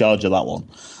I'll be in charge of that one.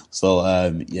 So,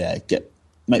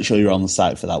 make sure you're on the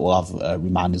site for that. We'll have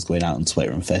reminders going out on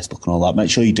Twitter and Facebook and all that. Make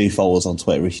sure you do follow us on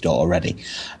Twitter if you don't already.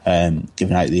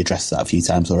 Giving out the address a few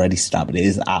times already, but it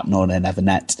is at No Nay Never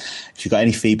Net. If you've got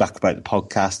any feedback about the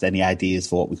podcast, any ideas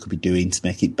for what we could be doing to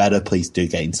make it better, please do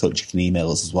get in touch. You can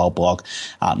email us as well, blog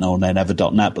at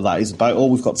nonaynever.net. But that is about all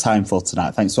we've got time for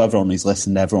tonight. Thanks to everyone who's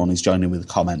listened, everyone who's joined in with the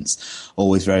comments.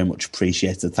 Always very much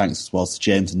appreciated. Thanks as well to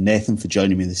James and Nathan for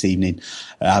joining me this evening.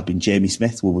 I've been Jamie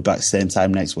Smith. We'll be back same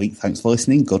time next week. Thanks for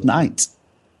listening. Good night.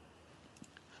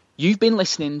 You've been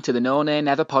listening to the No Nay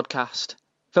Never podcast.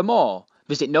 For more,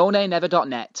 visit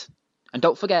nonaynever.net. And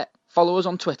don't forget, follow us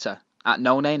on Twitter at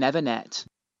nonaynevernet.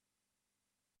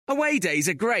 Away days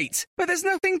are great, but there's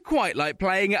nothing quite like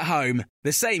playing at home.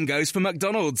 The same goes for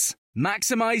McDonald's.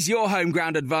 Maximise your home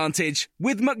ground advantage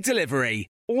with McDelivery.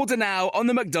 Order now on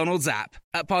the McDonald's app.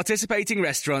 At participating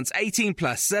restaurants, 18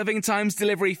 plus serving times,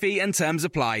 delivery fee and terms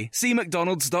apply. See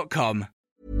mcdonalds.com.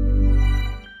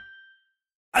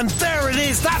 And there it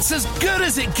is, that's as good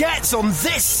as it gets on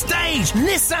this stage.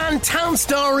 Nissan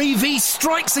Townstar EV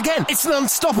strikes again. It's an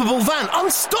unstoppable van,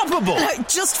 unstoppable.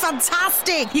 Just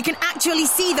fantastic. You can actually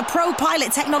see the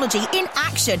ProPilot technology in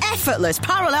action. Effortless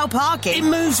parallel parking. It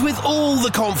moves with all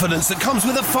the confidence that comes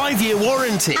with a 5-year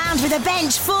warranty. And with a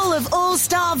bench full of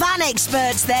all-star van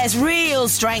experts, there's real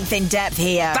strength in depth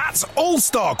here. That's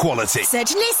all-star quality.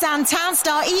 Search Nissan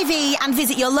Townstar EV and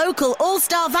visit your local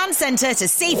all-star van centre to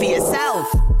see for yourself.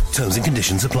 Terms and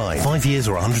conditions apply. 5 years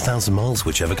or 100,000 miles,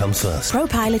 whichever comes first.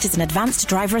 ProPilot is an advanced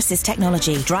driver assist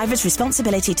technology. Driver's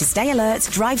responsibility to stay alert,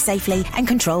 drive safely, and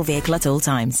control vehicle at all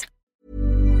times.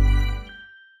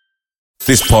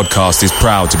 This podcast is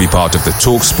proud to be part of the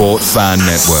TalkSport Fan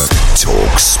Network.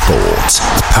 TalkSport.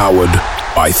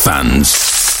 Powered by fans.